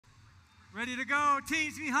Ready to go.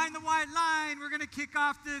 Teams behind the white line. We're going to kick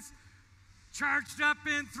off this charged up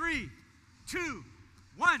in 3, 2,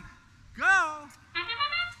 1, go.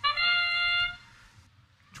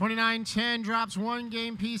 29-10 drops one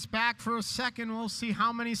game piece back for a second. We'll see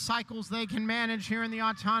how many cycles they can manage here in the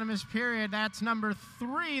autonomous period. That's number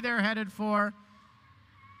 3 they're headed for.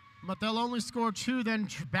 But they'll only score 2, then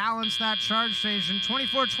balance that charge station.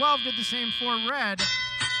 24-12 did the same for red.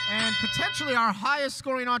 And potentially our highest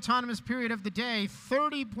scoring autonomous period of the day,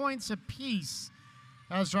 30 points apiece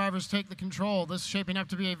as drivers take the control. This is shaping up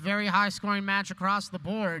to be a very high scoring match across the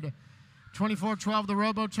board. 24-12, the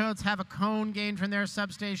Robotoads have a cone gained from their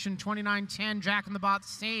substation. 29-10, Jack in the Bot,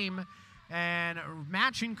 same. And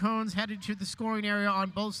matching cones headed to the scoring area on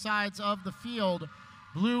both sides of the field.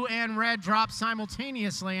 Blue and red drop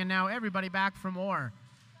simultaneously, and now everybody back for more.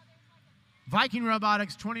 Viking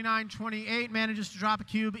Robotics, 29-28, manages to drop a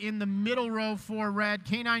cube in the middle row for red.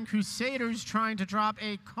 K9 Crusaders trying to drop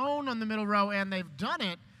a cone on the middle row, and they've done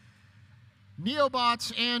it.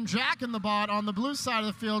 Neobots and Jack in the Bot on the blue side of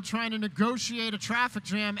the field trying to negotiate a traffic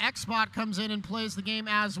jam. Xbot comes in and plays the game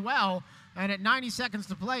as well. And at 90 seconds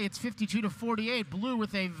to play, it's 52-48. Blue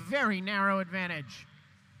with a very narrow advantage.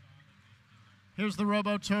 Here's the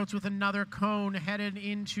Robotoads with another cone headed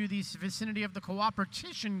into the vicinity of the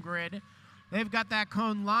cooperation grid. They've got that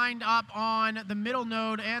cone lined up on the middle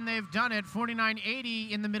node, and they've done it.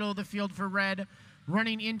 49-80 in the middle of the field for red,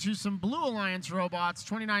 running into some Blue Alliance robots.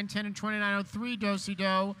 29-10 and 29-03,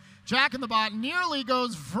 Do-si-do. Jack in the Bot nearly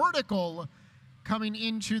goes vertical coming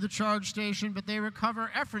into the charge station, but they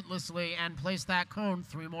recover effortlessly and place that cone.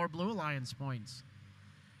 3 more Blue Alliance points.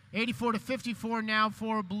 84-54 now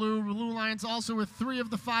for Blue. Blue Alliance also with 3 of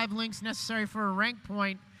the 5 links necessary for a rank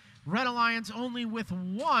point. Red Alliance only with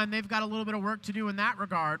 1. They've got a little bit of work to do in that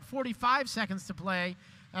regard. 45 seconds to play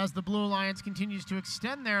as the Blue Alliance continues to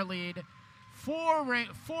extend their lead. 4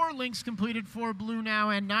 links completed for Blue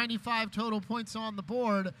now, and 95 total points on the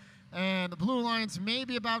board. And the Blue Alliance may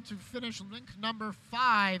be about to finish link number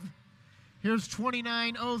 5. Here's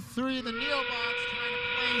 29-03, the Neobots trying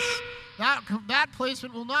to place. That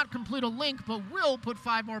placement will not complete a link, but will put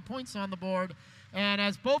 5 more points on the board. And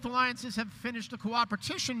as both alliances have finished the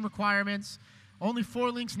cooperation requirements, only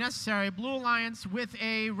 4 links necessary. Blue Alliance with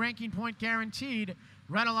a ranking point guaranteed.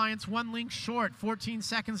 Red Alliance 1 link short. 14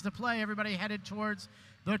 seconds to play. Everybody headed towards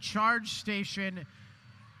the charge station.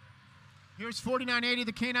 Here's 49-80,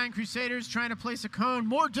 the K9 Crusaders trying to place a cone.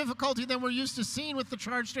 More difficulty than we're used to seeing with the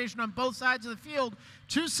charge station on both sides of the field.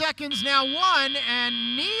 2 seconds now, 1,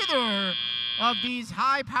 and neither of these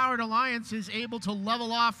high-powered alliances able to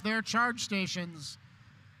level off their charge stations.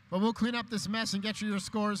 But we'll clean up this mess and get you your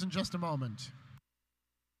scores in just a moment.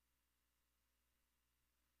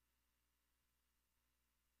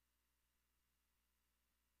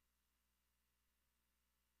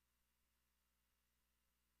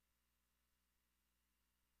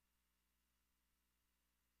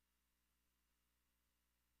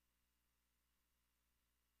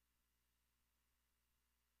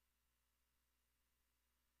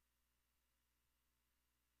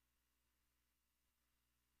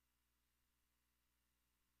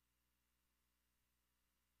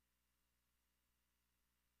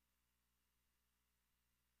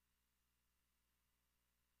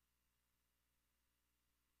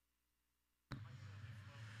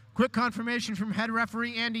 Quick confirmation from head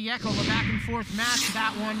referee Andy Yeckel, a back-and-forth match,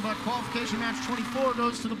 that one, but qualification match 24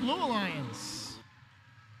 goes to the Blue Alliance.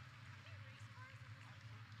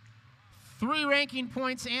 3 ranking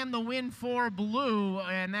points and the win for Blue,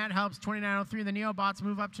 and that helps 29-03. The Neobots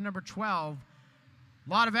move up to number 12. A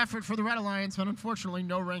lot of effort for the Red Alliance, but unfortunately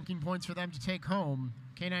no ranking points for them to take home.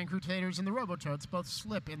 K9 Crusaders and the Robotoads both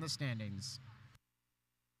slip in the standings.